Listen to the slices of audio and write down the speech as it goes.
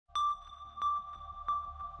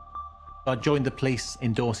I joined the police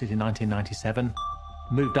in Dorset in 1997,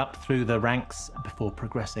 moved up through the ranks before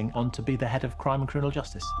progressing on to be the head of crime and criminal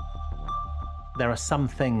justice. There are some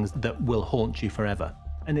things that will haunt you forever,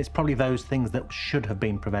 and it's probably those things that should have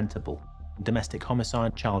been preventable. Domestic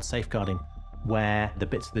homicide, child safeguarding, where the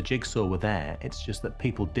bits of the jigsaw were there, it's just that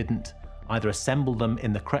people didn't either assemble them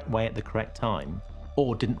in the correct way at the correct time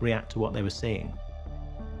or didn't react to what they were seeing.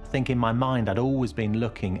 I think in my mind I'd always been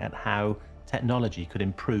looking at how technology could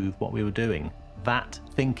improve what we were doing. That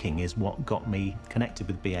thinking is what got me connected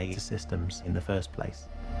with BAE Systems in the first place.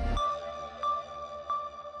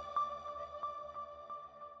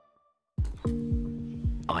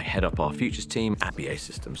 I head up our futures team at BAE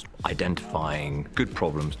Systems, identifying good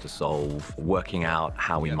problems to solve, working out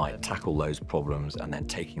how we might tackle those problems, and then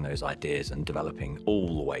taking those ideas and developing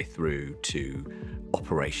all the way through to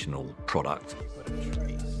operational product.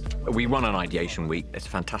 We run an ideation week. It's a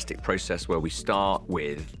fantastic process where we start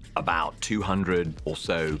with about 200 or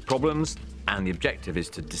so problems, and the objective is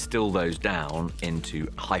to distill those down into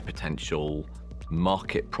high potential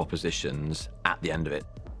market propositions at the end of it.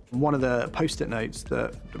 One of the post-it notes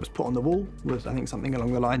that was put on the wall was, I think, something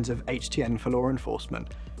along the lines of HTN for law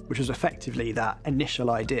enforcement, which was effectively that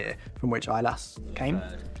initial idea from which ILAS came.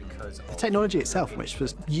 The technology itself, which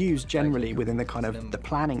was used generally within the kind of the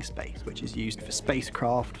planning space, which is used for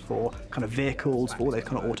spacecraft, for kind of vehicles, for all those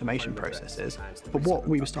kind of automation processes. But what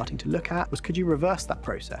we were starting to look at was, could you reverse that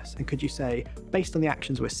process? And could you say, based on the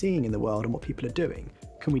actions we're seeing in the world and what people are doing,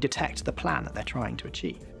 can we detect the plan that they're trying to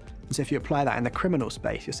achieve? And so if you apply that in the criminal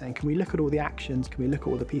space, you're saying, can we look at all the actions? Can we look at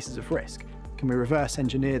all the pieces of risk? Can we reverse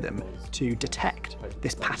engineer them to detect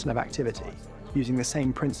this pattern of activity using the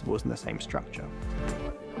same principles and the same structure?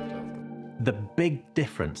 The big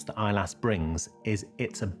difference that ILAS brings is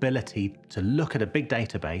its ability to look at a big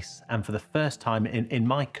database and for the first time in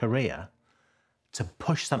my career, to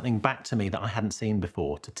push something back to me that I hadn't seen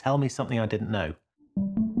before, to tell me something I didn't know.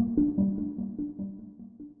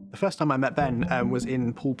 The first time I met Ben was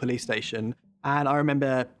in Poole Police Station, and I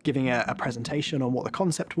remember giving a presentation on what the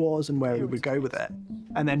concept was and where we would go with it.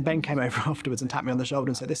 And then Ben came over afterwards and tapped me on the shoulder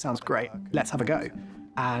and said, "This sounds great, let's have a go."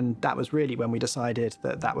 And that was really when we decided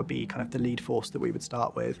that that would be kind of the lead force that we would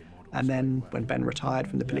start with. And then when Ben retired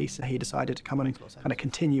from the police, he decided to come on and kind of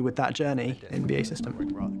continue with that journey in BAE Systems.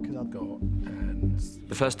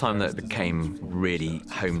 The first time that it became really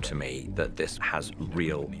home to me that this has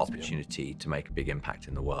real opportunity to make a big impact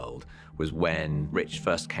in the world was when Rich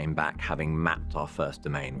first came back, having mapped our first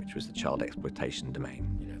domain, which was the child exploitation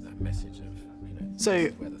domain. You know, that message of, so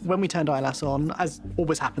when we turned ILAS on, as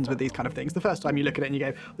always happens with these kind of things, the first time you look at it and you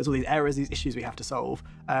go, there's all these errors, these issues we have to solve,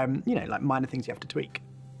 you know, like minor things you have to tweak.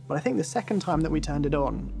 But I think the second time that we turned it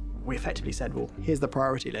on, we effectively said, well, here's the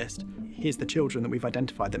priority list. Here's the children that we've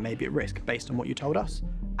identified that may be at risk based on what you told us.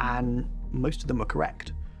 And most of them were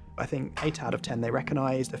correct. I think 8 out of 10 they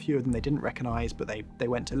recognised, a few of them they didn't recognise, but they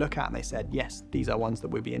went to look at and they said, yes, these are ones that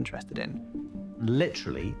we'd be interested in.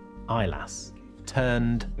 Literally, ILAS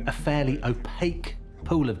turned a fairly opaque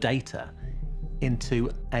pool of data into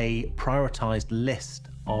a prioritised list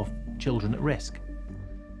of children at risk.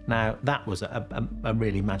 Now, that was a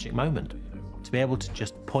really magic moment. To be able to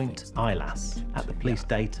just point ILAS at the police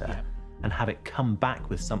data and have it come back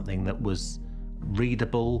with something that was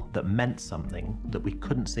readable, that meant something that we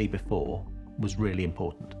couldn't see before, was really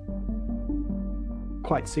important.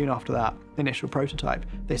 Quite soon after that initial prototype,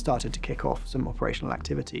 they started to kick off some operational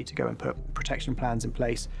activity to go and put protection plans in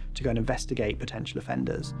place to go and investigate potential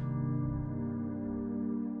offenders.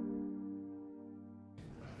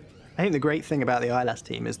 I think the great thing about the ILAS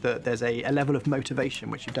team is that there's a level of motivation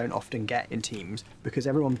which you don't often get in teams, because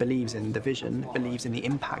everyone believes in the vision, believes in the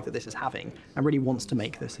impact that this is having, and really wants to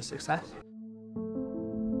make this a success.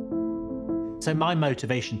 So my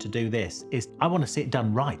motivation to do this is I want to see it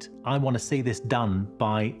done right. I want to see this done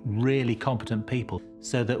by really competent people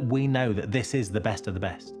so that we know that this is the best of the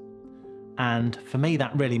best. And for me,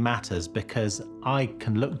 that really matters because I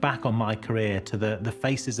can look back on my career to the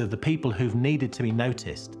faces of the people who've needed to be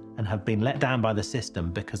noticed and have been let down by the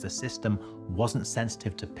system because the system wasn't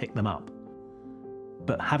sensitive to pick them up.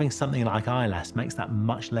 But having something like ILAS makes that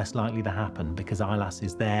much less likely to happen because ILAS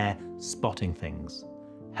is there spotting things,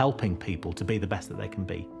 helping people to be the best that they can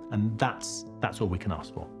be. And that's all we can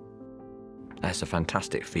ask for. It's a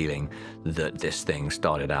fantastic feeling that this thing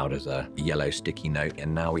started out as a yellow sticky note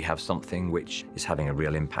and now we have something which is having a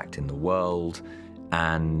real impact in the world.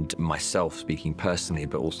 And myself speaking personally,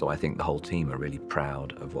 but also I think the whole team are really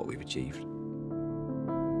proud of what we've achieved.